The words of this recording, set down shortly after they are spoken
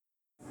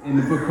in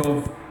the book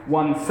of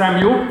 1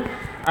 Samuel,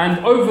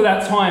 and over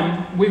that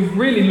time we've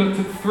really looked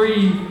at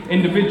three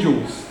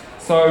individuals.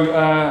 So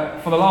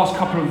for the last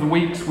couple of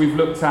weeks we've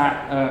looked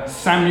at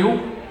Samuel,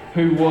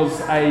 who was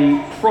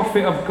a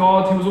prophet of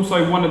God. He was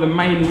also one of the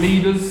main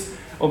leaders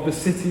of the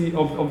city,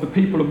 of the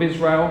people of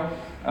Israel.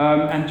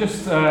 And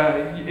just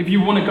if you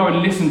want to go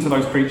and listen to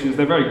those preachers,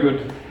 they're very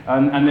good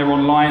and they're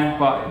online,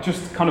 but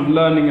just kind of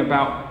learning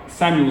about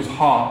Samuel's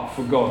heart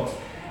for God.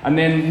 And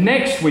then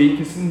next week,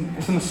 it's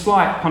in a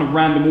slight kind of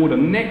random order.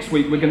 Next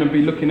week, we're going to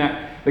be looking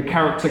at the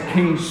character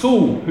King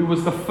Saul, who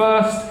was the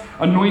first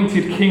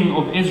anointed king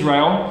of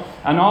Israel.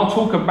 And I'll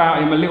talk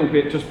about him a little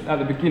bit just at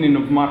the beginning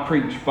of my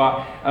preach.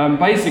 But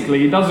basically,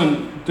 he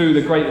doesn't do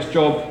the greatest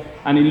job,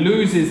 and he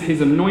loses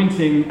his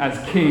anointing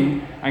as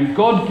king, and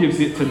God gives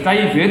it to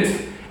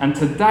David. And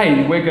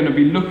today, we're going to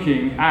be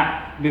looking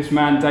at this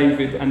man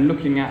David and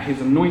looking at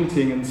his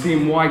anointing and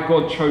seeing why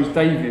God chose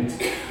David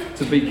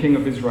to be king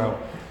of Israel.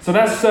 So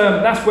that's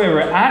where we're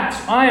at.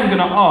 I am going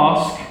to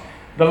ask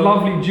the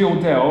lovely Jill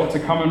Dell to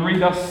come and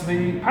read us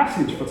the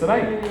passage for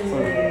today.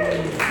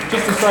 So,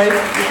 just to say,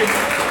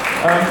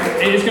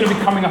 it is going to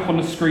be coming up on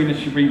the screen as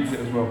she reads it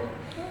as well.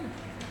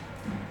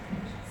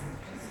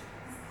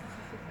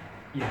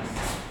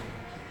 Yes.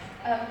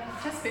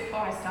 Just before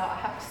I start,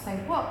 I have to say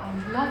what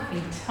a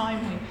lovely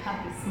time we've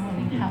had this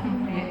morning,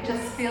 haven't we? It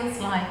just feels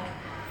like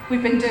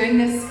we've been doing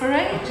this for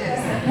ages,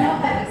 and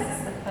now that this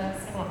is the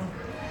first one.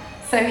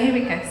 So here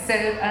we go. So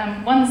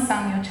 1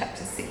 Samuel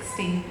chapter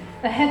 16.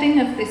 The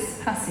heading of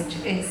this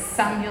passage is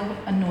Samuel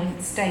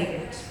anoints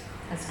David,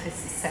 as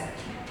Chris has said.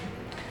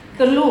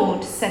 The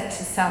Lord said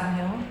to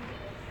Samuel,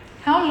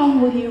 "How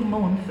long will you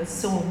mourn for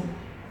Saul,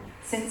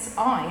 since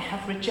I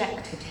have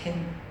rejected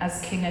him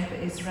as king over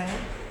Israel?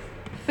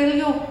 Fill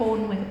your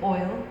horn with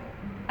oil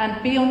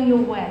and be on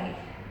your way.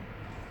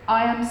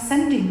 I am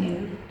sending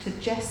you to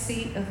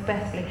Jesse of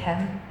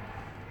Bethlehem.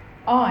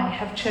 I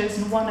have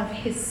chosen one of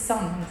his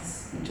sons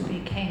to be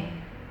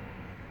king."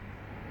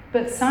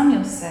 But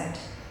Samuel said,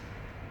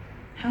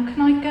 "How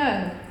can I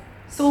go?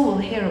 Saul will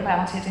hear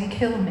about it and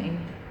kill me."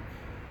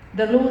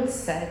 The Lord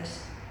said,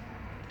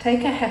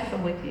 "Take a heifer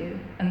with you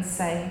and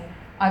say,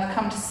 'I've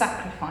come to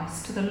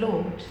sacrifice to the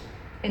Lord.'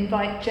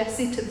 Invite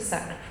Jesse to the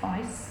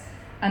sacrifice,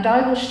 and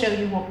I will show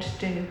you what to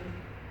do.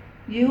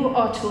 You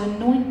are to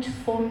anoint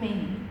for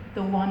me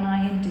the one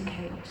I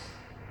indicate."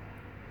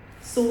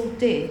 Saul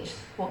did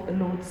what the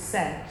Lord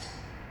said.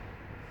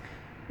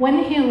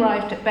 When he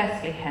arrived at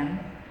Bethlehem,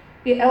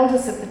 the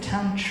elders of the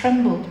town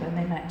trembled when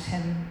they met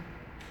him.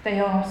 They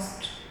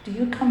asked, "Do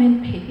you come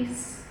in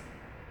peace?"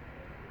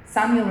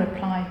 Samuel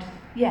replied,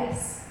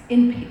 "Yes,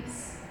 in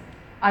peace.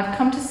 I've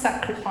come to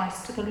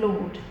sacrifice to the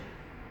Lord.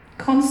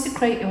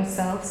 Consecrate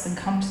yourselves and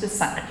come to the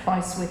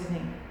sacrifice with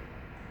me."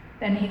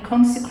 Then he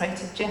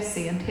consecrated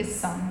Jesse and his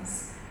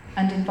sons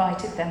and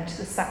invited them to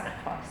the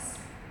sacrifice.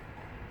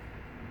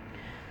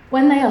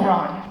 When they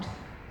arrived,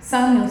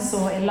 Samuel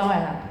saw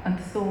Eliab and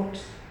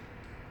thought,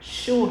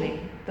 "Surely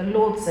the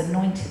Lord's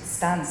anointed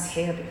stands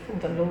here before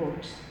the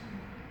Lord."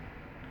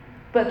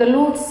 But the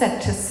Lord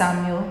said to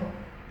Samuel,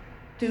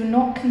 "Do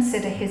not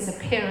consider his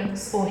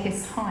appearance or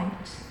his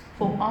height,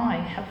 for I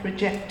have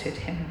rejected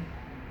him.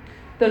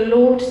 The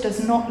Lord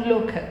does not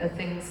look at the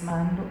things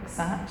man looks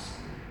at.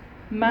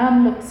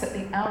 Man looks at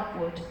the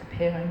outward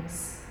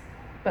appearance,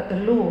 but the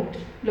Lord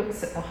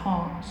looks at the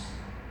heart."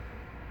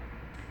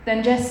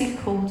 Then Jesse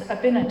called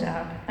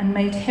Abinadab and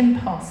made him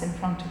pass in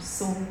front of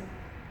Samuel.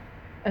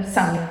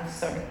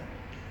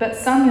 But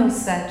Samuel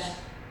said,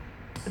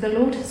 "The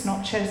Lord has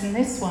not chosen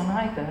this one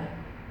either."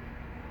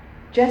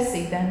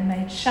 Jesse then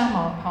made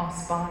Shammah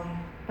pass by,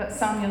 but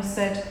Samuel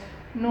said,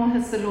 "Nor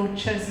has the Lord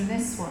chosen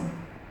this one."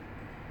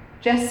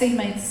 Jesse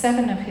made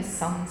 7 of his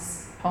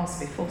sons pass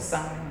before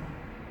Samuel.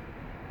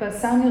 But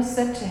Samuel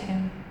said to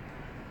him,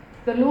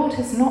 "The Lord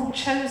has not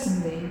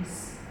chosen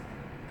these."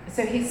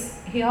 So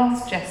he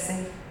asked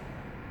Jesse,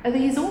 "Are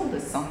these all the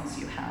sons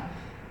you have?"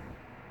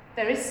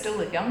 "There is still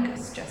the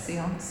youngest," Jesse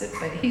answered,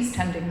 "but he's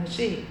tending the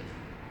sheep."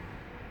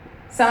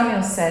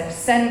 Samuel said,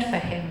 "Send for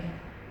him.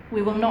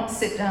 We will not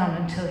sit down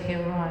until he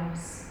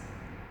arrives."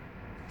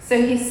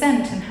 So he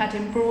sent and had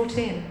him brought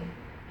in.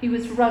 He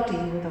was ruddy,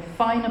 with a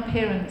fine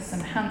appearance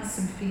and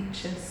handsome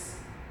features.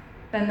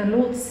 Then the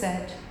Lord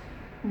said,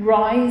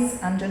 "Rise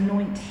and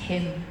anoint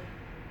him.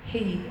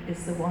 He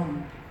is the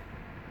one."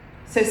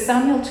 So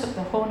Samuel took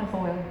the horn of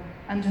oil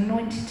and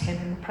anointed him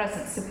in the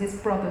presence of his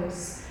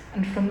brothers.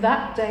 And from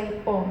that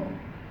day on,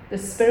 the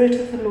Spirit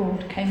of the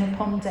Lord came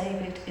upon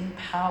David in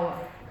power.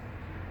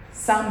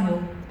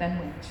 Samuel then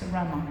went to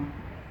Ramah.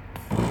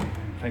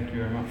 Thank you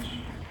very much.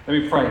 Let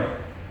me pray.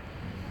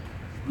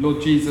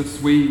 Lord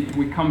Jesus, we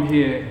come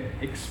here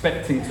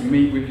expecting to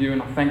meet with you,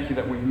 and I thank you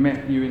that we've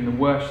met you in the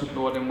worship,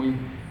 Lord, and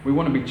we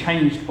want to be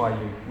changed by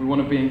you. We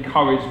want to be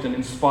encouraged and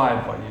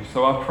inspired by you.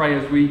 So I pray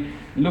as we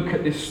look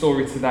at this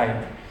story today,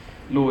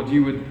 Lord,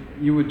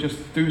 you would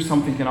just do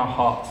something in our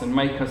hearts and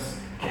make us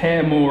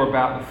care more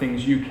about the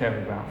things you care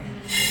about.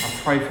 I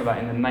pray for that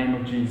in the name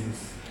of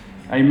Jesus.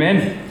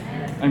 Amen.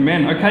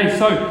 Amen. Okay,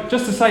 so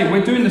just to say,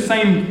 we're doing the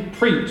same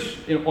preach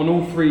on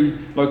all three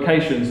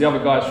locations. The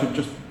other guys should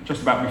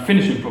just about be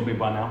finishing probably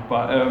by now,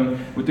 but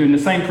we're doing the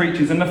same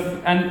preaches. And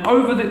what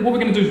we're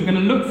going to do is we're going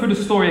to look through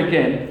the story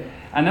again.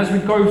 And as we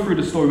go through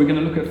the story, we're going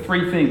to look at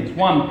three things.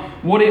 One,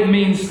 what it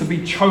means to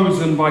be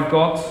chosen by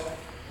God.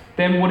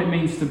 Then what it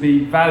means to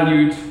be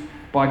valued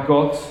by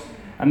God.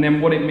 And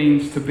then what it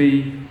means to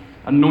be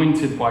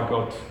anointed by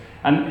God.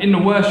 And in the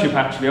worship,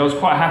 actually, I was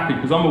quite happy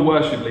because I'm a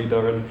worship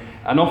leader,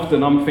 and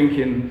often I'm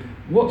thinking,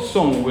 what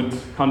song would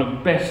kind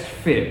of best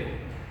fit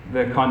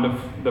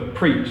the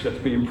preach that's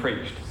being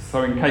preached?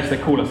 So in case they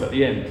call us at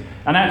the end.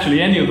 And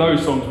actually, any of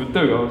those songs would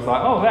do. I was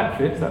like, oh, that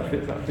fits.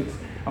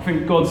 I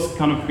think God's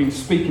kind of been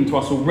speaking to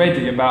us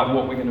already about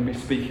what we're going to be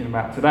speaking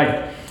about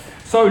today.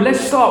 So let's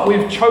start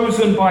with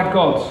chosen by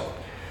God.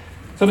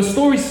 So the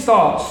story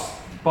starts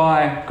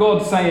by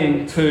God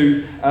saying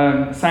to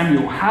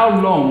Samuel, how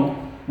long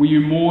will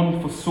you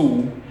mourn for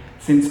Saul,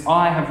 since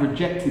I have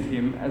rejected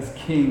him as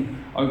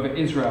king over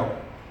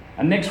Israel?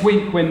 And next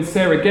week, when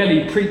Sarah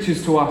Gelly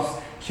preaches to us,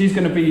 she's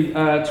going to be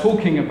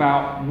talking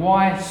about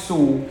why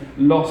Saul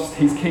lost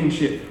his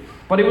kingship.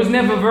 But it was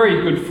never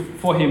very good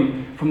for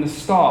him from the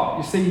start.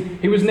 You see,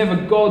 he was never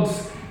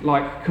God's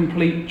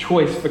complete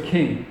choice for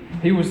king.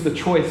 He was the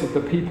choice of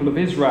the people of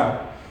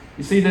Israel.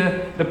 You see,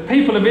 the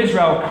people of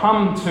Israel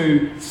come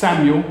to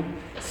Samuel.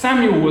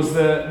 Samuel was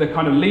the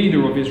kind of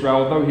leader of Israel,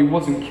 although he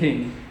wasn't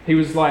king. He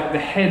was like the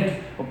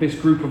head of this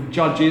group of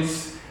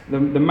judges, the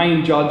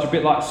main judge, a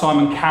bit like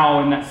Simon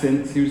Cowell in that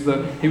sense. He was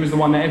the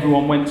one that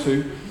everyone went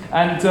to.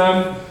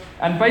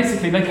 And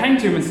basically they came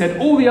to him and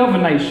said, all the other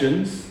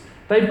nations,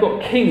 they've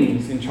got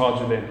kings in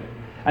charge of them.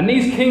 And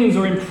these kings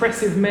are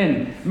impressive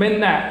men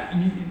that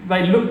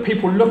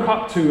people look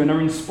up to and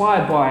are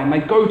inspired by, and they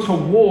go to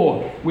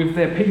war with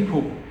their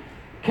people.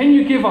 Can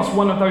you give us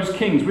one of those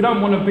kings? We don't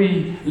want to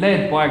be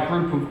led by a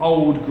group of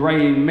old,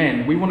 greying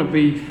men. We want to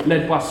be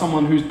led by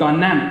someone who's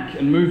dynamic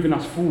and moving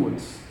us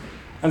forwards.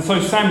 And so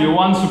Samuel,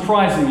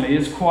 unsurprisingly,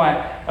 is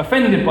quite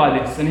offended by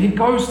this. And he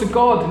goes to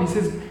God and he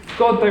says,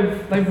 God,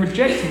 they've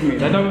rejected me.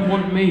 They don't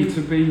want me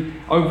to be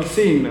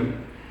overseeing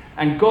them.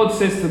 And God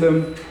says to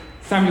them,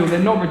 Samuel, they're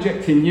not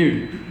rejecting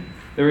you.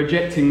 They're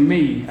rejecting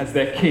me as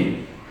their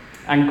king.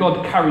 And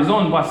God carries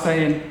on by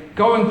saying,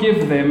 go and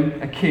give them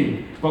a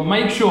king, but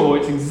make sure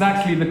it's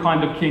exactly the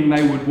kind of king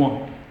they would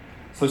want.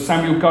 So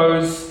Samuel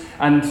goes,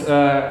 and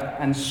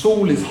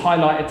Saul is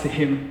highlighted to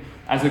him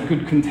as a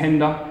good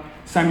contender.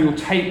 Samuel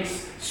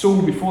takes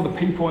Saul before the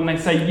people, and they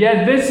say,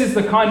 yeah, this is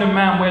the kind of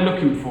man we're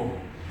looking for.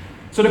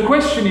 So the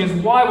question is,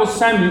 why was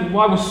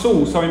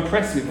Saul so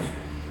impressive?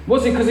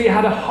 Was it because he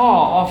had a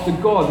heart after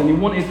God and he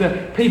wanted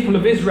the people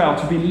of Israel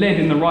to be led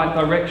in the right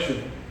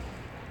direction?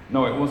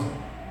 No, it wasn't.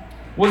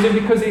 Was it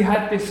because he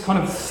had this kind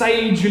of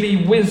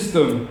sagely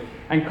wisdom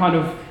and kind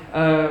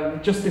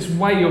of just this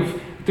way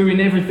of doing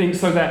everything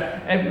so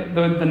that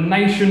the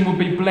nation would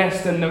be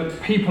blessed and the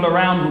people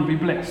around would be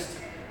blessed?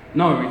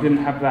 No, he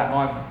didn't have that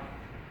either.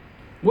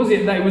 Was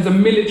it that he was a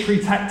military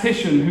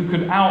tactician who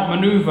could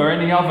outmaneuver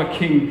any other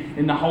king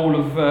in the whole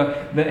of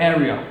the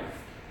area?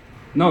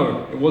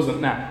 No, it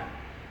wasn't that.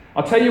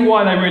 I'll tell you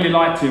why they really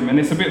liked him, and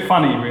it's a bit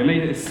funny really.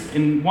 It's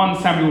in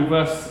 1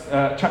 Samuel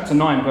chapter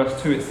 9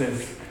 verse 2 it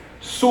says,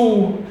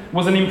 Saul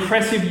was an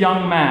impressive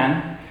young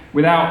man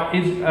without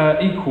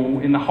equal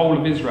in the whole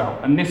of Israel.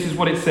 And this is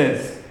what it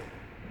says.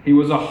 He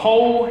was a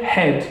whole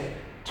head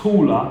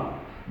taller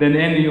than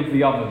any of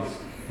the others.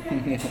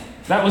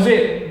 That was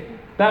it.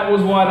 That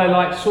was why they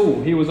liked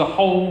Saul. He was a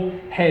whole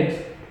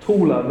head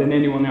taller than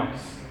anyone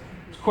else.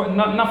 It's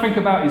nothing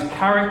about his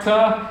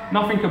character,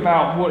 nothing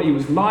about what he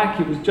was like.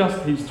 It was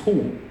just he's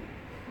tall.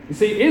 You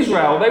see,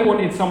 Israel, they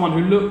wanted someone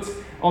who looked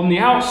on the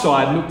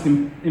outside, looked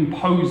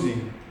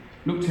imposing,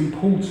 looked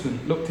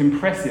important, looked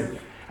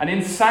impressive. And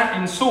in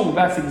Saul,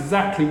 that's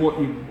exactly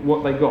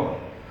what they got.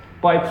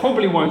 But it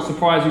probably won't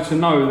surprise you to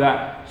know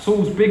that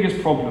Saul's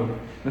biggest problem,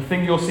 the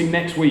thing you'll see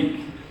next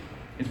week,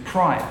 is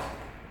pride.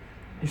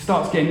 He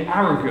starts getting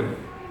arrogant.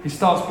 He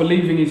starts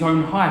believing his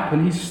own hype,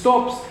 and he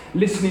stops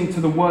listening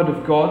to the word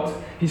of God.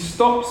 He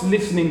stops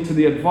listening to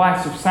the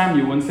advice of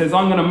Samuel and says,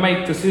 I'm going to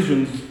make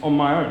decisions on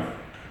my own.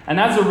 And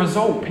as a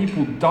result,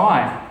 people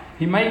die.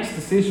 He makes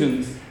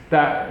decisions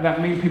that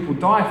mean people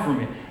die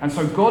from it. And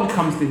so God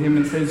comes to him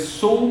and says,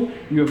 Saul,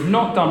 you have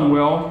not done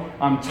well.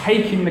 I'm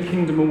taking the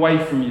kingdom away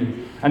from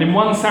you. And in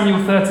 1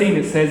 Samuel 13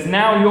 it says,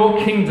 now your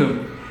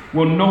kingdom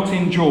will not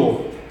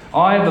endure.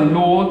 I, the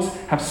Lord,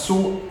 have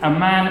sought a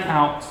man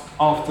out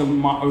after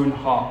my own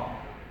heart.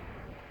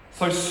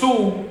 So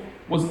Saul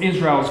was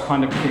Israel's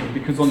kind of king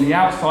because on the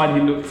outside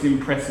he looked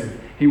impressive.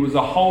 He was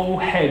a whole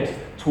head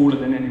taller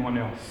than anyone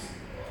else.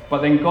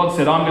 But then God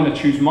said, I'm going to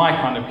choose my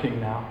kind of king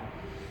now.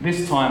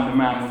 This time the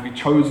man will be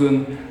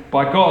chosen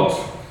by God.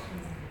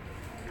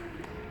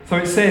 So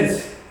it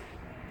says,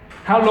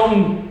 how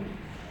long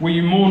will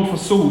you mourn for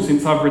Saul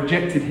since I've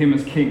rejected him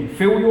as king?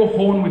 Fill your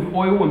horn with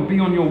oil and be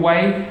on your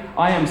way.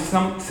 I am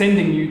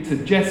sending you to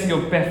Jesse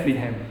of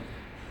Bethlehem.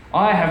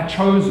 I have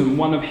chosen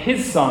one of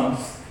his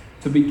sons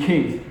to be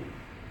king.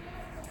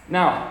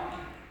 Now,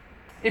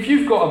 If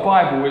you've got a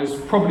Bible, it's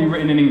probably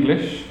written in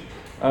English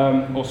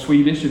or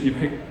Swedish if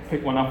you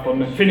pick one up on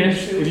the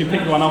Finnish if you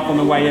pick one up on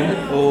the way in.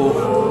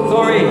 Oh.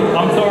 Sorry,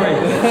 I'm sorry.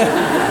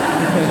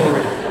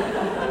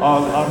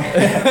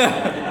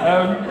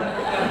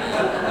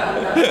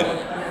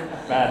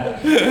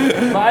 Bad.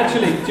 But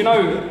actually, do you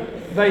know,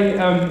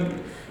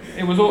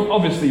 it was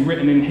obviously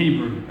written in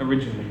Hebrew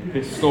originally,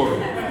 this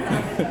story.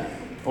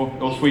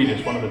 Or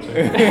Swedish, one of the two.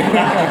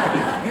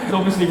 It's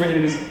obviously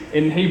written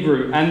in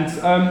Hebrew.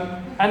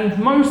 And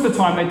most of the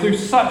time they do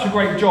such a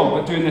great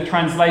job at doing the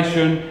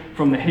translation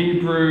from the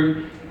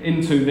Hebrew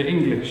into the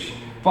English.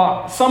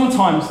 But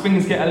sometimes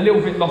things get a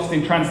little bit lost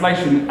in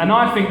translation, and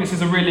I think this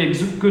is a really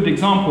good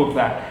example of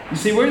that. You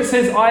see, where it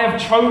says, I have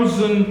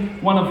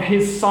chosen one of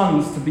his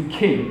sons to be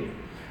king,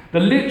 the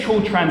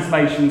literal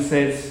translation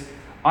says,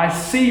 I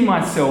see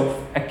myself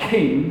a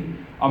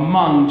king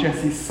among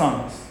Jesse's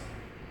sons.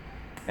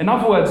 In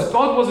other words,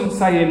 God wasn't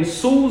saying,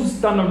 Saul's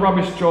done a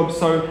rubbish job,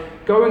 so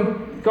go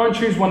and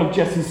choose one of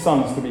Jesse's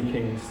sons to be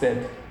king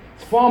instead.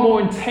 It's far more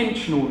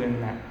intentional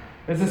than that.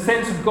 There's a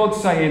sense of God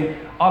saying,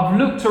 I've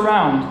looked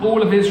around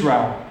all of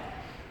Israel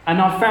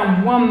and I've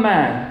found one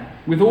man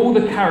with all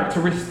the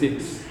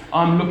characteristics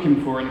I'm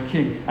looking for in a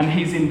king. And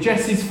he's in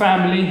Jesse's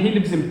family, he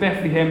lives in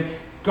Bethlehem,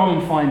 go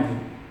and find him.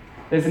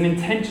 There's an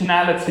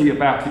intentionality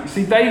about it. You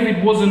see,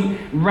 David wasn't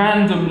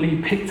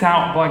randomly picked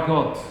out by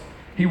God.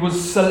 He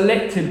was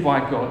selected by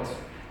God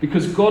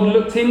because God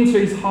looked into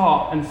his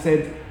heart and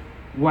said,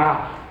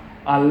 wow,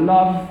 I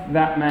love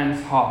that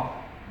man's heart.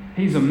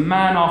 He's a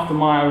man after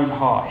my own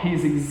heart.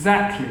 He's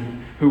exactly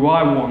who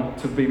I want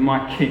to be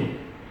my king.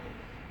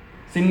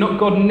 See,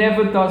 God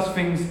never does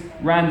things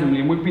randomly.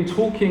 And we've been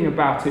talking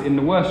about it in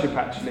the worship,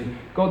 actually.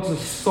 God's a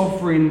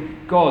sovereign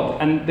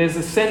God. And there's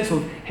a sense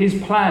of his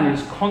plan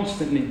is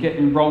constantly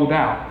getting rolled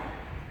out.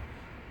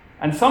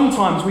 And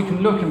sometimes we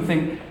can look and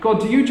think, God,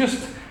 do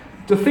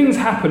things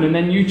happen and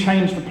then you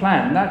change the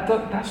plan?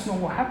 That's not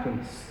what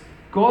happens.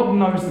 God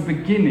knows the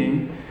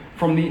beginning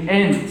from the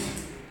end.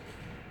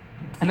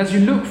 And as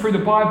you look through the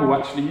Bible,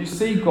 actually, you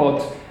see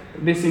God,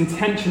 this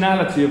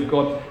intentionality of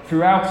God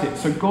throughout it.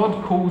 So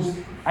God calls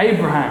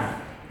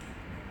Abraham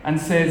and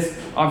says,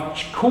 I've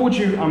called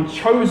you, I'm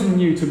chosen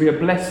you to be a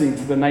blessing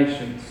to the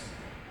nations.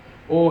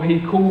 Or he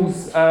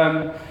calls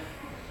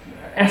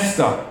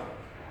Esther,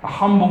 a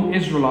humble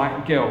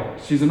Israelite girl.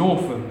 She's an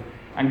orphan.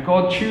 And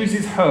God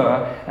chooses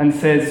her and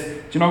says,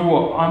 do you know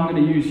what? I'm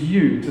going to use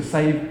you to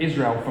save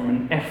Israel from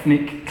an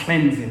ethnic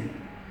cleansing.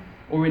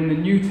 Or in the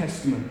New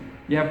Testament,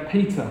 you have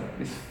Peter,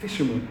 this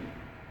fisherman.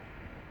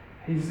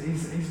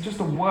 He's just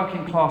a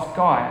working class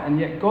guy, and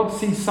yet God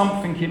sees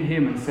something in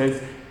him and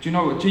says, do you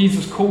know what?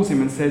 Jesus calls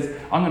him and says,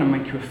 I'm going to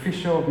make you a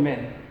fisher of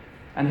men.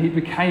 And he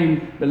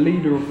became the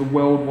leader of the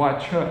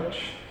worldwide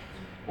church.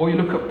 Or you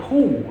look at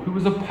Paul, who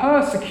was a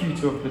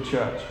persecutor of the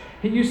church.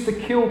 He used to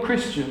kill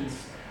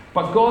Christians,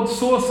 but God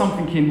saw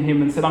something in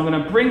him and said, I'm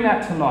going to bring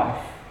that to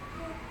life.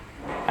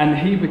 And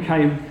he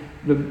became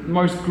the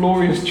most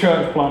glorious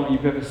church plant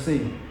you've ever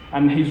seen.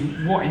 And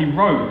what he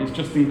wrote is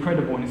just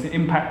incredible, and it's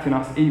impacting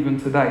us even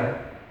today.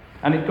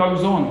 And it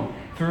goes on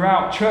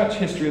throughout church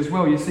history as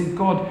well. You see,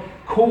 God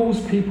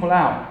calls people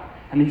out,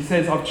 and he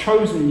says, I've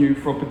chosen you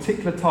for a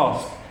particular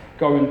task.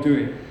 Go and do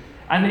it.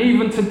 And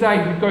even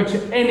today, you go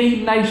to any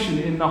nation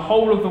in the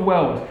whole of the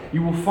world,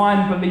 you will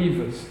find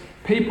believers,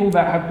 people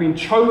that have been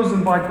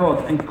chosen by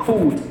God and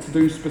called to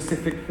do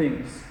specific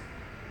things.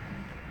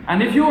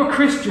 And if you're a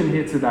Christian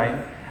here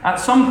today, at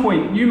some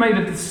point you made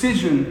a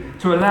decision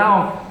to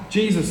allow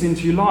Jesus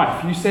into your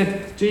life. You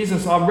said,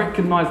 Jesus, I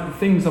recognize the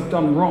things I've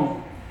done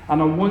wrong,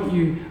 and I want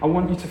you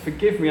to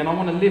forgive me, and I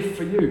want to live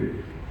for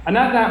you. And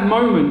at that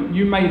moment,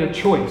 you made a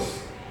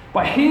choice.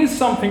 But here's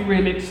something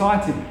really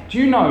exciting. Do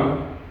you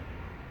know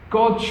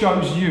God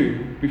chose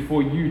you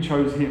before you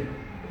chose him?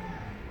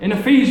 In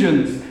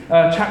Ephesians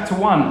chapter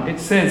 1, it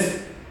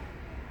says,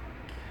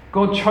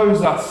 God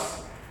chose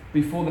us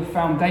before the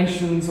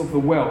foundations of the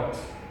world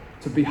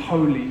to be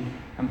holy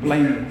and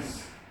blameless.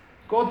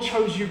 God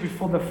chose you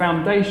before the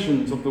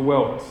foundations of the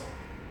world.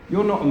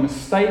 You're not a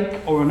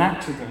mistake or an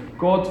accident.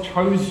 God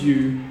chose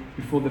you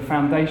before the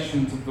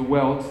foundations of the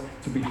world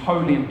to be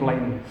holy and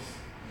blameless.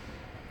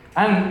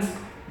 And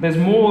there's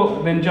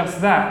more than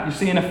just that. You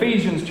see, in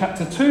Ephesians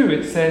chapter 2,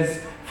 it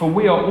says, for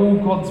we are all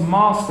God's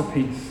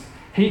masterpiece.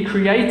 He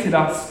created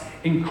us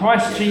in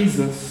Christ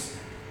Jesus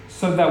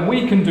so that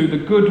we can do the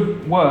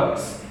good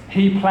works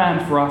he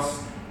planned for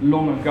us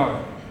long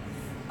ago.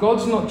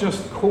 God's not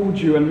just called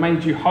you and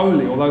made you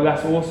holy, although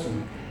that's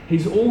awesome.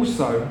 He's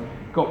also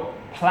got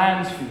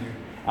plans for you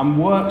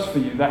and works for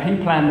you that he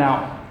planned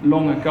out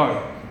long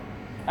ago.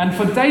 And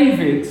for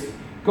David,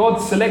 God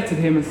selected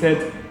him and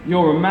said,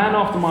 you're a man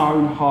after my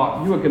own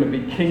heart. You are going to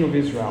be king of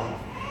Israel.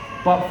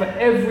 But for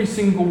every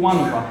single one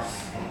of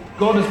us,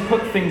 God has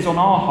put things on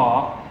our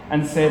heart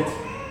and said,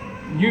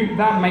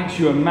 that makes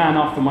you a man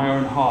after my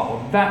own heart,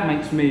 or that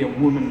makes me a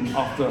woman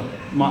after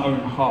my own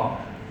heart.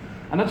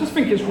 And I just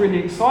think it's really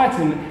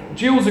exciting.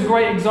 Jill's a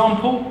great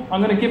example.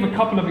 I'm going to give a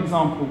couple of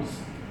examples.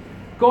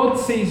 God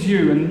sees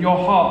you and your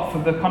heart for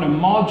the kind of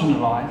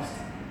marginalised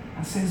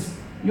and says,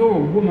 you're a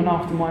woman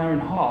after my own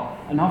heart,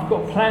 and I've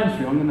got plans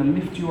for you. I'm going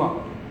to lift you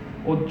up.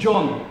 Or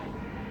John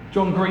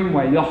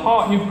Greenway, the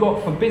heart you've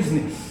got for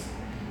business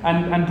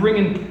and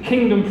bringing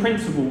kingdom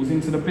principles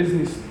into the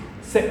business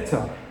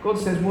sector. God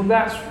says, well,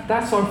 that's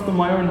after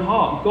my own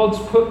heart. God's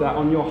put that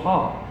on your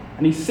heart,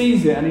 and he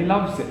sees it and he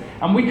loves it.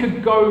 And we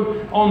could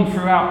go on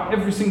throughout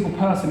every single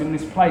person in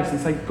this place and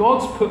say,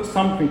 God's put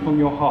something on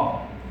your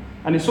heart,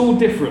 and it's all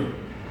different.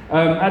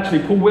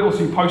 Actually, Paul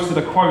Whittlesey posted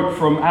a quote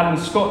from Alan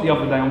Scott the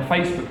other day on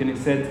Facebook, and it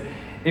said,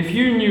 if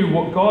you knew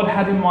what God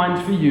had in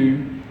mind for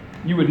you,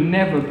 you would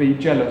never be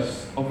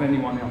jealous of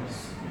anyone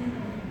else.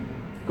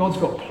 God's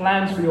got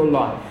plans for your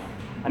life,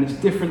 and it's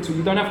different. So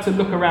you don't have to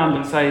look around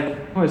and say,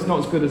 oh, it's not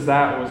as good as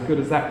that or as good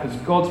as that, because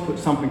God's put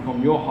something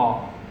on your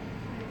heart.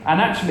 And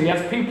actually,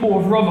 as people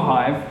of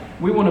Rotherhithe,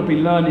 we want to be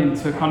learning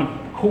to kind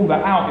of call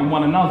that out in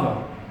one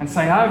another and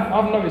say,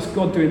 I've noticed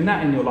God doing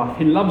that in your life.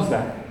 He loves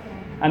that.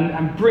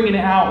 And bringing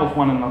it out of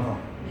one another.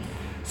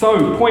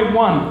 So, point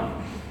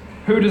 1,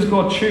 who does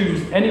God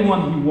choose?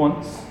 Anyone he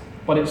wants,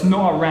 but it's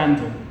not at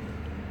random.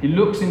 He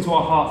looks into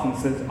our hearts and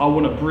says, I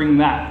want to bring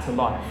that to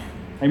life.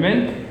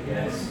 Amen?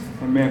 Yes.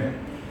 Amen.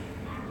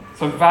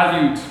 So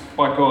valued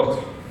by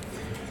God.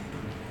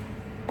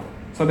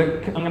 So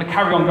I'm going to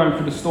carry on going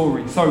through the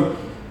story. So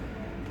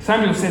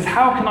Samuel says,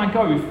 how can I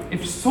go?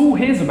 If Saul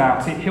hears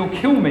about it, he'll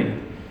kill me.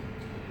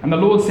 And the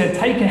Lord said,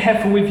 take a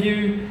heifer with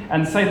you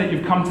and say that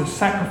you've come to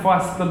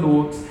sacrifice to the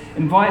Lord.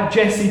 Invite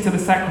Jesse to the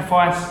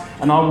sacrifice,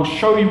 and I will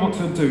show you what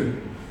to do.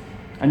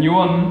 And you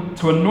are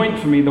to anoint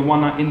for me the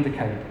one I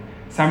indicate.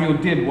 Samuel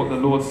did what the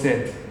Lord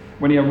said.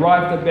 When he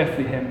arrived at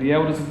Bethlehem, the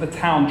elders of the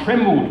town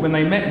trembled when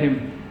they met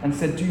him and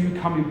said, do you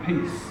come in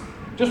peace?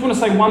 Just want to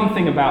say one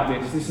thing about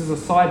this. This is a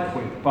side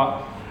point,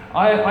 but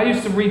I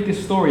used to read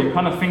this story and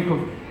kind of think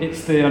of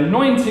it's the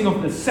anointing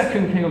of the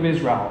second king of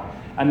Israel.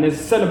 And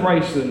there's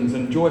celebrations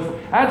and joyful.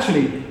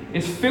 Actually,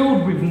 it's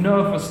filled with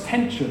nervous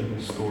tension,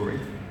 this story.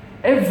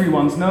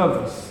 Everyone's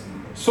nervous.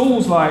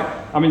 Samuel's like,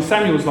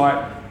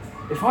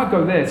 if I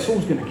go there,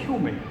 Saul's going to kill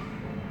me.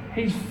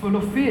 He's full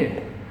of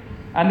fear.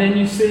 And then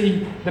you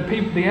see the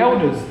people, the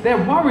elders,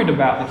 they're worried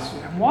about this.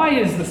 Why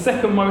is the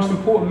second most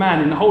important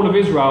man in the whole of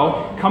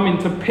Israel coming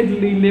to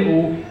piddly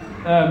little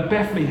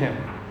Bethlehem?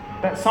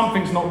 That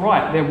something's not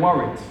right. They're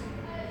worried.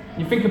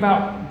 You think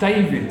about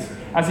David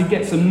as he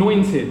gets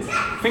anointed.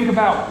 Think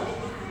about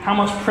how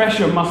much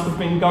pressure must have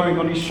been going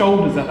on his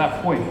shoulders at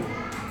that point.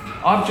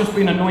 I've just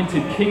been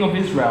anointed king of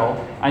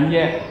Israel, and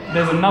yet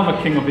there's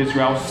another king of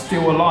Israel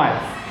still alive.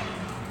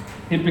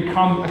 He'd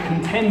become a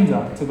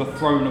contender to the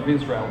throne of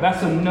Israel.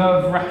 That's a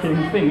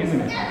nerve-wracking thing, isn't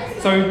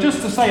it? So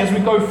just to say, as we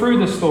go through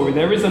the story,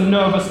 there is a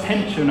nervous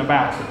tension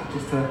about it,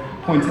 just to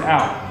point it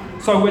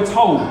out. So we're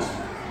told,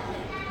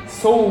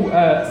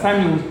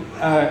 Samuel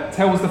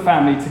tells the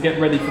family to get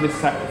ready for this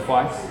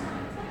sacrifice.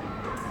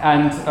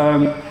 And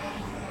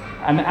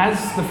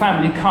as the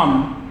family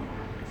come,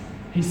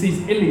 he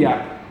sees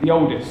Eliab, the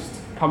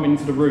oldest, come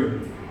into the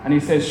room. And he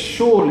says,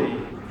 surely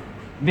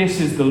this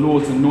is the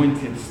Lord's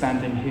anointed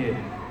standing here.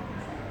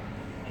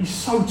 He's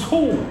so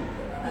tall.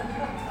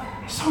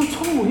 He's so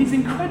tall. He's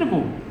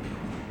incredible.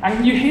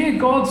 And you hear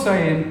God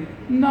saying,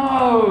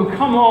 no,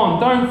 come on,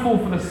 don't fall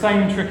for the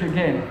same trick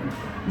again.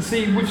 You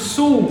see, with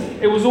Saul,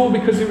 it was all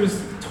because he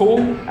was tall,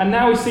 and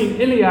now he's seen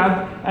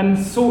Eliab, and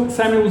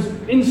Samuel's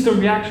instant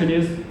reaction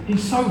is,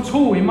 he's so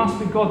tall, he must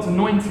be God's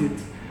anointed.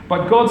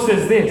 But God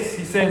says this,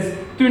 he says,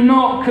 do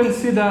not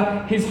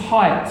consider his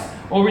height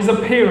or his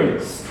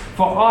appearance,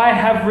 for I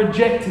have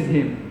rejected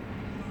him.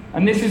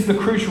 And this is the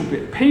crucial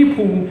bit.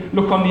 People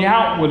look on the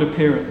outward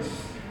appearance,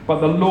 but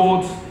the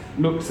Lord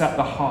looks at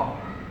the heart.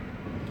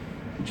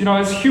 Do you know,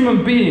 as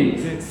human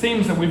beings, it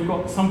seems that we've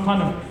got some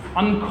kind of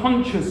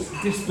unconscious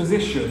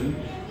disposition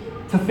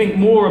to think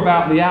more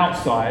about the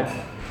outside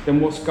than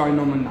what's going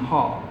on in the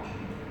heart.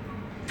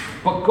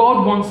 But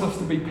God wants us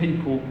to be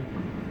people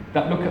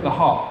that look at the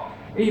heart.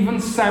 Even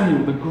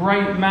Samuel, the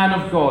great man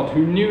of God,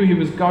 who knew he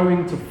was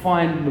going to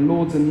find the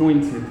Lord's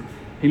anointed,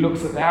 he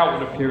looks at the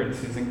outward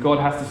appearances, and God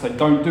has to say,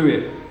 don't do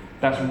it.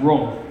 That's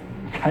wrong.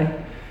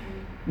 Okay?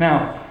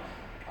 Now,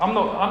 I'm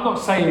not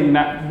saying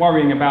that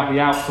worrying about the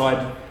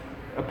outside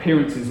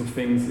appearances of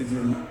things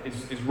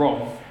is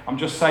wrong. I'm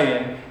just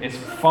saying it's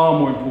far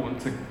more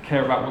important to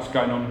care about what's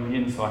going on the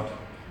inside.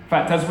 In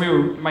fact, as we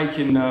were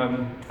making,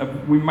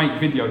 we make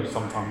videos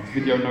sometimes,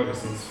 video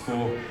notices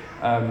for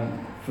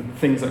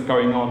things that are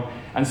going on.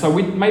 And so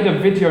we made a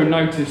video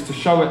notice to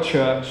show at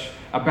church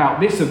about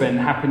this event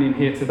happening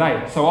here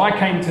today. So I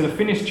came to the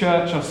finished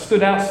church, I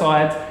stood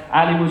outside,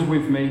 Ali was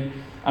with me,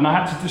 and I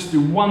had to just do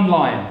one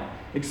line.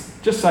 It's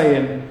just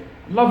saying,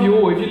 love you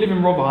all, if you live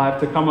in Rotherhithe,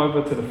 to come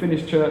over to the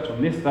finished church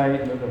on this day.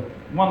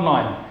 One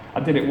line. I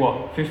did it,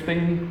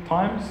 15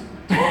 times?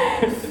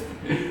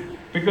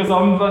 Because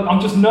I'm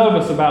just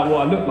nervous about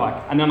what I look like.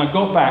 And then I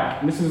got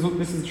back, and this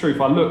is the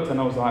truth, I looked and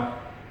I was like,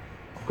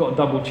 I've got a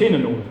double chin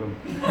in all of them.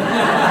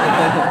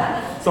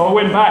 So I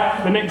went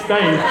back the next day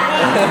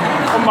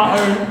on my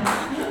own,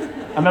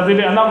 and I did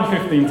it another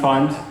 15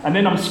 times, and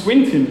then I'm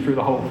squinting through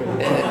the whole thing.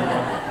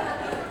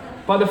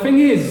 But the thing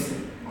is,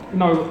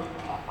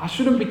 I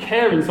shouldn't be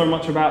caring so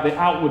much about the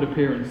outward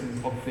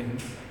appearances of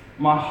things.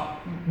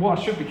 What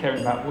I should be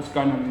caring about, what's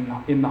going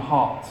on in the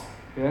heart.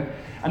 Yeah?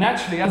 And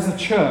actually, as a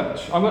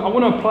church, I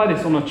want to apply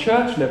this on a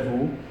church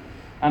level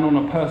and on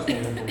a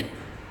personal level.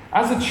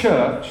 As a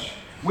church,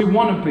 we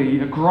want to be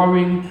a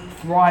growing,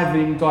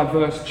 thriving,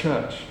 diverse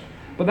church.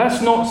 But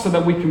that's not so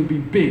that we can be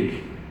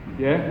big.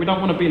 Yeah? We don't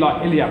want to be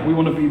like Iliab. We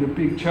want to be the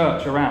big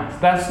church around.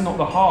 That's not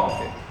the heart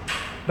of it.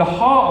 The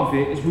heart of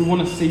it is we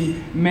want to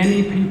see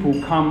many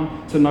people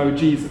come to know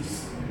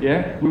Jesus.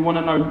 Yeah? We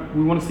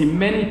want to see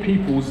many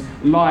people's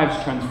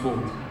lives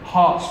transformed,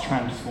 hearts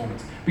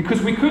transformed.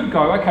 Because we could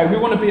go, okay, we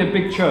want to be a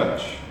big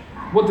church.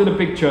 What do the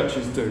big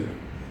churches do?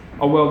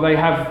 Oh well, they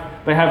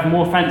have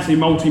more fancy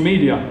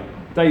multimedia.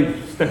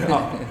 Dave, step it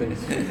up,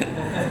 please.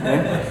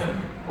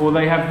 Yeah? Or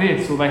they have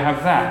this, or they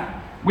have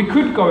that. We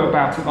could go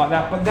about it like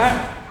that, but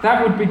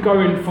that would be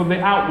going for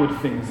the outward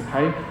things,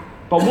 okay?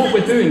 But what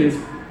we're doing is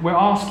we're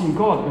asking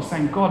God, we're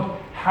saying, God,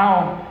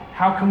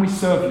 how can we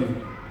serve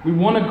you? We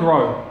want to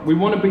grow, we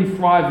want to be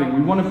thriving,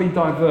 we want to be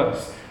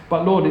diverse.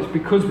 But Lord, it's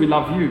because we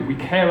love you. We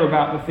care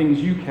about the things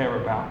you care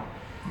about.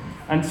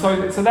 And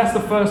so that's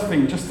the first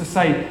thing, just to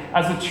say,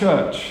 as a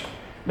church,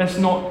 let's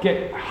not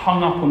get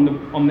hung up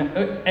on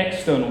the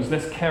externals.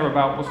 Let's care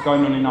about what's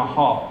going on in our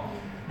heart.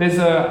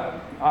 I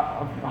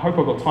hope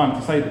I've got time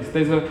to say this.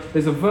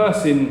 There's a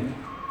verse in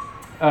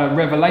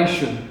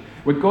Revelation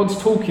where God's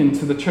talking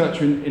to the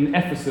church in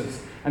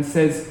Ephesus and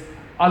says,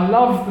 I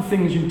love the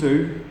things you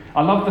do.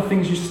 I love the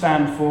things you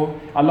stand for.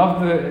 I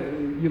love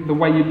the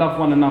way you love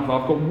one another.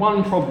 I've got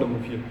one problem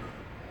with you.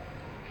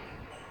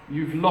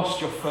 You've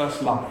lost your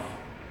first love.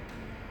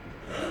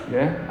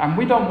 Yeah? And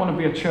we don't want to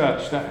be a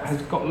church that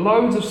has got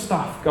loads of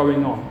stuff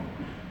going on,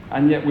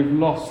 and yet we've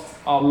lost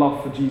our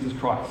love for Jesus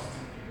Christ.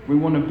 We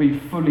want to be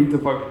fully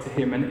devoted to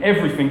him, and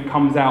everything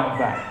comes out of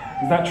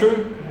that. Is that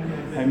true?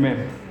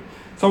 Amen.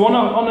 So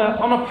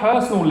on a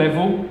personal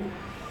level,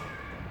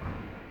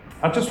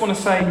 I just want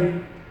to say,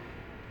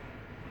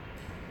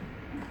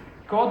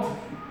 God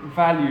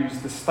values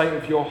the state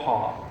of your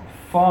heart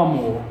far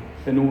more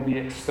than all the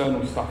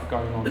external stuff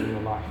going on in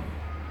your life.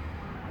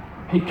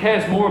 He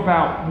cares more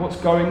about what's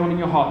going on in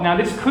your heart. Now,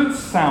 this could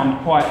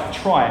sound quite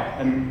trite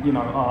and,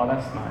 oh,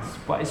 that's nice,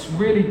 but it's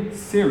really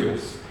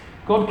serious.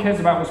 God cares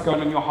about what's going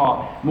on in your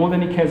heart more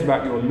than he cares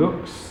about your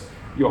looks,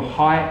 your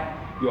height,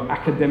 your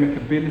academic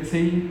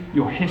ability,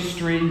 your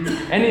history,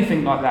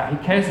 anything like that. He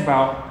cares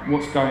about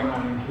what's going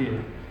on in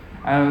here.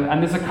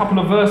 And there's a couple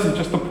of verses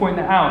just to point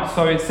it out.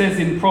 So it says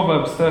in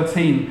Proverbs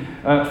 31,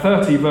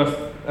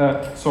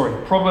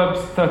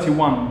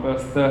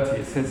 verse 30,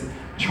 it says,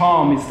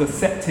 charm is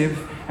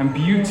deceptive and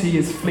beauty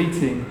is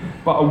fleeting,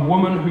 but a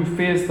woman who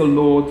fears the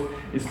Lord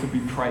is to be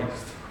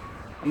praised.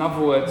 In other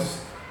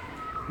words,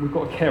 we've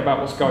got to care about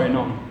what's going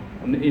on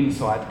the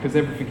inside, because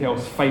everything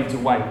else fades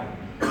away.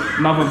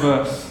 Another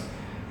verse,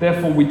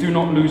 therefore we do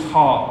not lose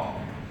heart,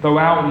 though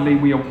outwardly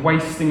we are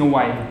wasting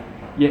away,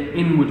 yet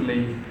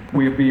inwardly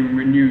we are being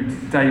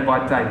renewed day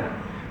by day.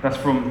 That's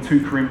from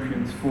 2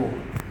 Corinthians 4.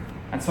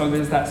 And so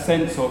there's that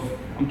sense of,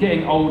 I'm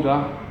getting older.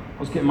 I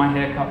was getting my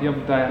hair cut the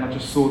other day and I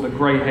just saw the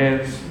grey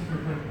hairs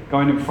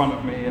going in front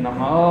of me, and I'm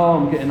like, oh,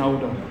 I'm getting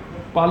older.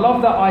 But I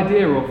love that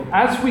idea of,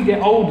 as we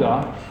get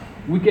older,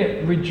 we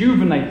get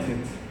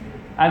rejuvenated.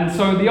 And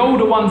so the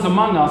older ones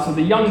among us are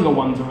the younger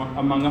ones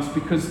among us,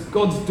 because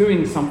God's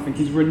doing something.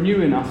 He's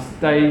renewing us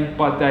day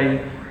by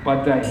day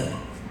by day.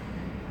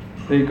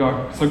 There you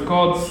go. So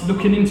God's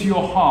looking into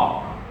your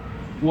heart.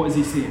 What is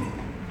he seeing?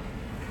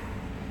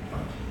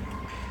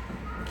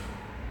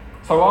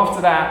 So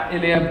after that,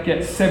 Eliab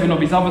gets 7 of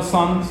his other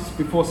sons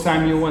before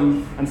Samuel,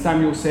 and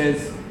Samuel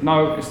says,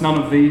 no, it's none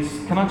of these.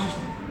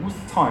 What's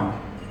the time?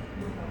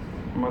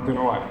 Am I doing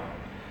all right?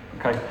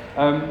 Okay.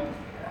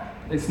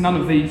 It's none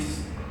of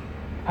these.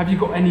 Have you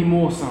got any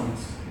more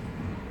sons?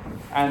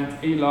 And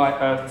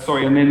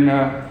then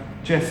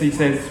Jesse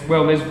says,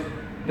 well,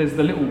 there's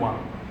the little one.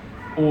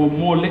 Or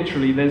more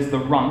literally, there's the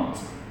runt.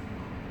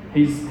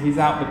 He's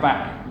out the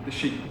back with the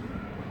sheep.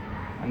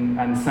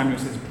 And Samuel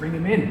says, bring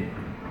him in.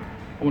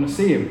 I want to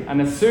see him.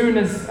 And as soon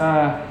as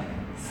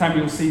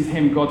Samuel sees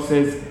him, God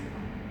says,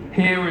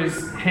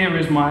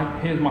 here's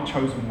my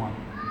chosen one.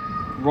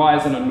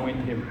 Rise and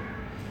anoint him.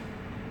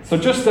 So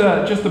just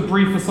a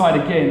brief aside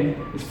again,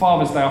 it's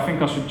Father's Day. I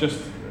think I should just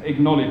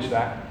acknowledge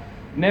that.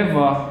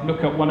 Never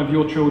look at one of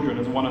your children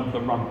as one of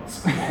the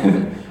runts.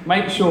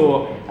 Make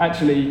sure,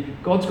 actually,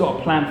 God's got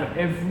a plan for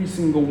every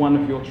single one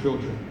of your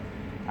children.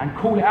 And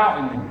call it out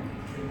in them.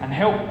 And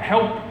help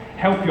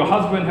your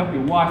husband, help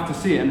your wife to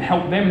see it, and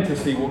help them to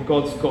see what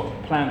God's got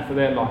planned for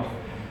their life.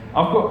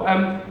 I've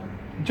got,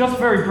 just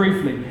very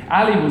briefly,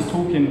 Ali was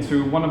talking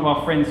to one of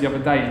our friends the other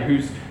day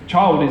whose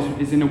child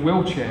is in a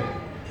wheelchair.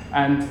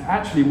 And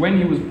actually, when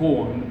he was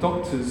born, the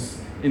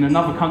doctors in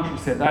another country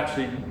said,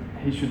 actually,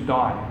 he should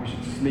die. We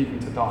should just leave him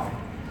to die.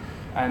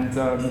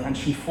 And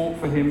she fought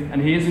for him,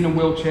 and he is in a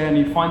wheelchair, and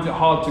he finds it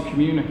hard to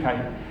communicate.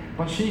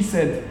 But she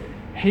said,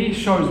 he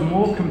shows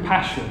more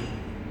compassion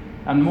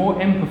and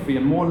more empathy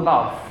and more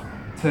love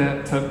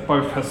to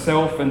both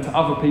herself and to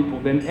other people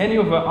than any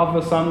of her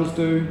other sons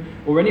do,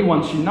 or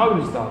anyone she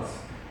knows does.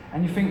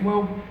 And you think,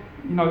 well,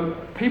 you know,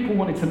 people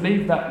wanted to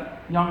leave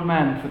that young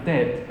man for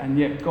dead, and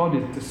yet God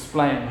is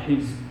displaying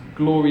his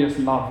glorious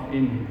love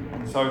in him.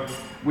 And so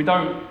we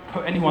don't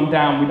put anyone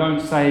down. We don't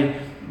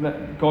say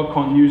that God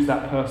can't use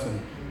that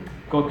person.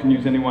 God can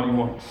use anyone he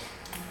wants.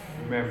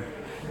 Amen.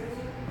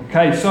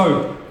 Okay,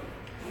 so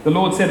the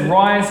Lord said,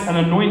 rise and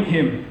anoint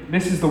him.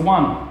 This is the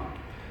one.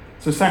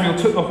 So Samuel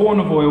took the horn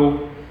of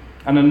oil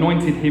and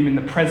anointed him in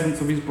the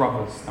presence of his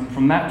brothers. And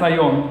from that day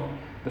on,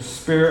 the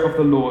Spirit of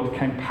the Lord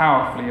came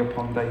powerfully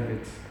upon David.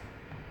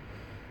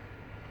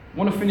 I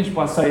want to finish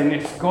by saying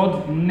this.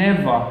 God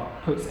never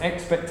puts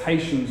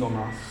expectations on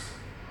us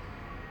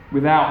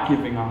without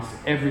giving us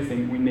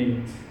everything we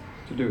need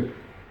to do it.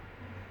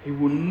 He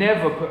will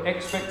never put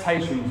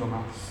expectations on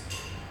us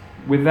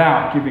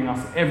without giving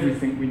us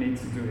everything we need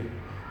to do it.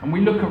 And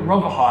we look at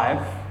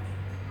Rotherhithe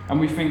and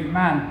we think,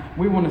 man,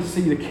 we want to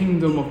see the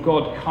kingdom of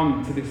God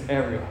come to this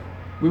area.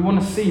 We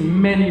want to see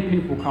many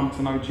people come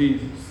to know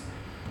Jesus.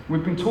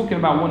 We've been talking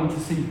about wanting to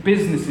see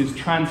businesses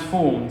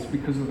transformed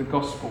because of the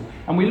gospel.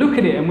 And we look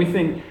at it and we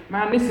think,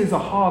 man, this is a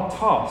hard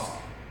task.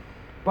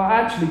 But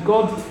actually,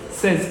 God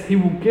says he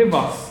will give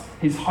us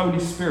his Holy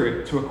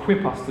Spirit to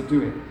equip us to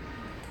do it.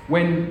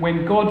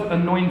 When God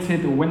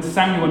anointed, or when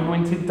Samuel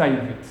anointed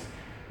David,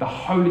 the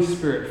Holy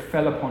Spirit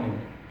fell upon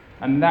him.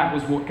 And that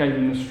was what gave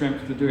him the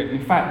strength to do it.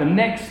 In fact, the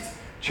next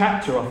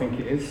chapter, I think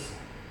it is,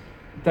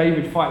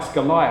 David fights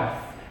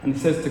Goliath. And he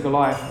says to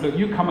Goliath, look,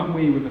 you come at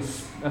me with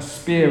a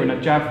spear and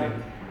a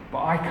javelin,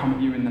 but I come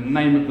at you in the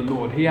name of the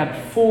Lord. He had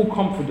full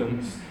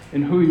confidence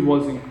in who he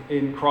was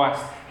in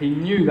Christ. He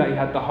knew that he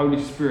had the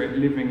Holy Spirit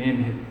living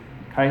in him.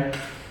 Okay?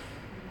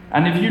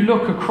 And if you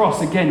look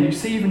across again, you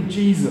see even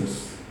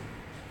Jesus,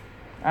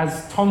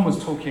 as Tom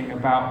was talking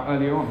about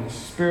earlier on, the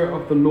Spirit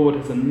of the Lord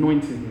has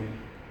anointed me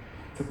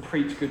to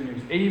preach good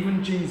news.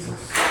 Even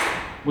Jesus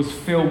was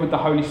filled with the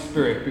Holy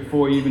Spirit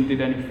before he even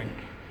did anything.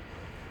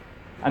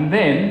 And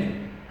then,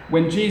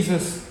 when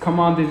Jesus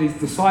commanded his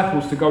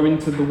disciples to go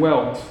into the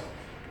world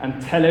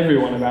and tell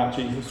everyone about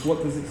Jesus,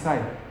 what does it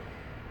say?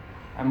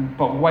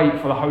 But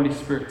wait for the Holy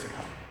Spirit to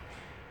come.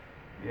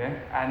 Yeah?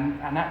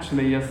 And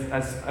actually,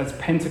 as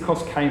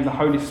Pentecost came, the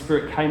Holy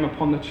Spirit came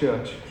upon the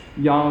church.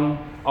 Young,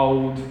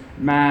 old,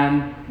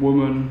 man,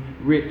 woman,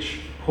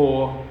 rich,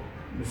 poor,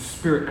 the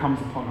Spirit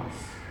comes upon us.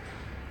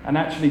 And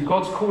actually,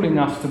 God's calling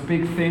us to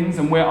big things,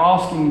 and we're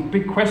asking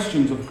big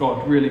questions of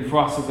God, really,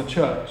 for us as a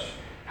church.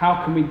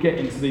 How can we get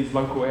into these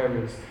local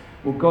areas?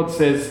 Well, God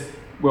says,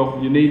 well,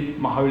 you need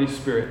my Holy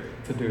Spirit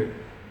to do it.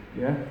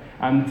 Yeah?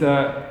 And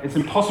it's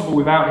impossible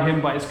without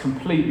him, but it's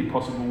completely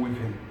possible with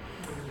him.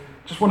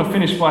 Just want to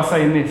finish by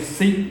saying this.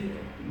 See,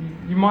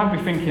 you might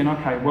be thinking,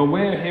 okay, well,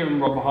 we're here in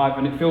Rotherhithe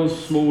and it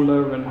feels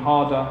smaller and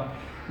harder.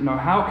 You know,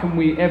 how can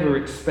we ever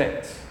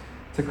expect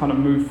to kind of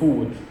move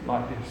forward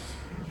like this?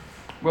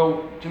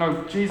 Well, you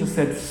know, Jesus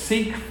said,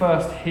 seek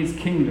first his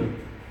kingdom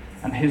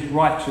and his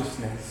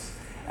righteousness,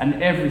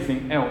 and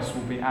everything else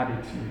will be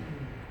added to you.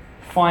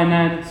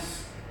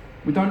 Finance,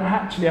 we don't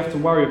actually have to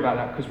worry about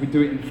that because we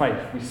do it in faith.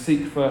 We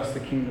seek first the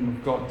kingdom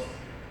of God.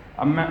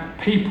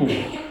 People,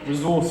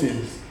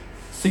 resources,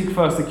 seek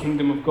first the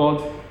kingdom of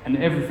God, and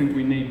everything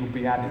we need will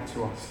be added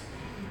to us.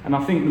 And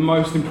I think the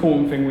most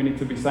important thing we need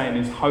to be saying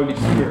is, Holy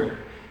Spirit,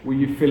 will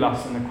you fill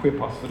us and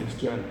equip us for this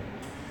journey?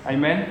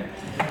 Amen?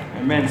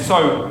 Amen.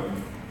 So,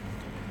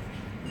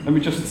 let me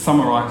just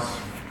summarize.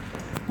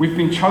 We've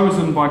been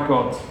chosen by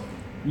God.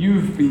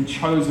 You've been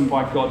chosen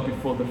by God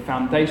before the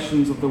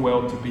foundations of the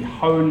world to be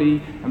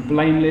holy and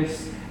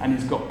blameless, and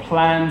he's got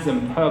plans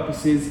and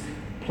purposes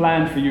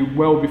planned for you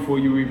well before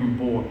you were even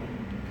born.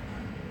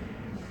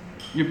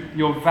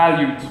 You're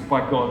valued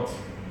by God.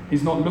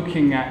 He's not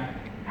looking at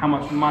how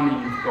much money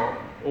you've got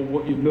or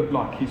what you look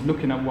like. He's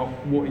looking at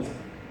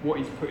what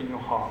he's put in your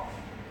heart.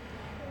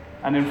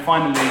 And then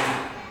finally,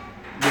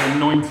 we're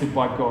anointed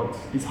by God.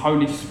 His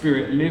Holy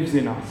Spirit lives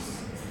in us.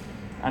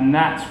 And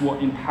that's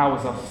what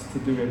empowers us to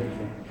do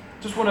everything.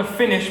 I just want to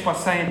finish by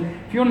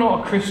saying, if you're not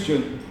a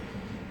Christian,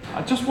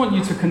 I just want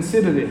you to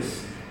consider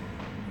this.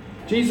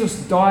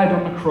 Jesus died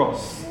on the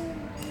cross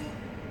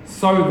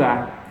so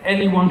that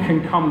anyone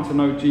can come to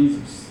know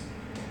Jesus,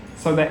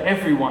 so that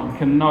everyone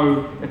can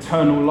know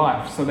eternal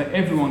life, so that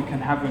everyone can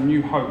have a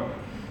new hope.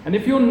 And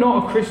if you're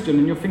not a Christian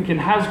and you're thinking,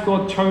 has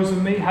God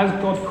chosen me? Has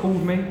God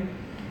called me?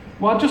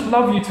 Well, I'd just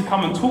love you to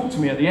come and talk to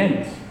me at the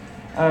end.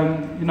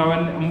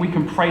 And we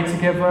can pray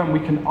together and we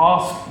can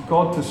ask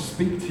God to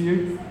speak to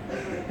you,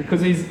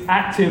 because he's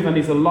active and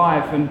he's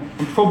alive, and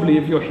probably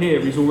if you're here,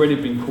 he's already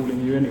been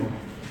calling you anyway.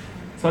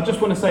 So I just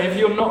want to say, if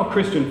you're not a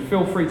Christian,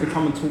 feel free to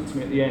come and talk to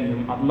me at the end,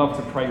 and I'd love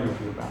to pray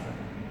with you about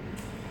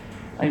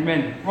it.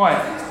 Amen.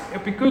 Right,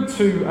 it'd be good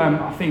to,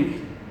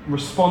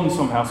 respond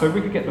somehow. So if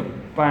we could get the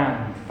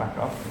band back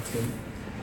up, that's it.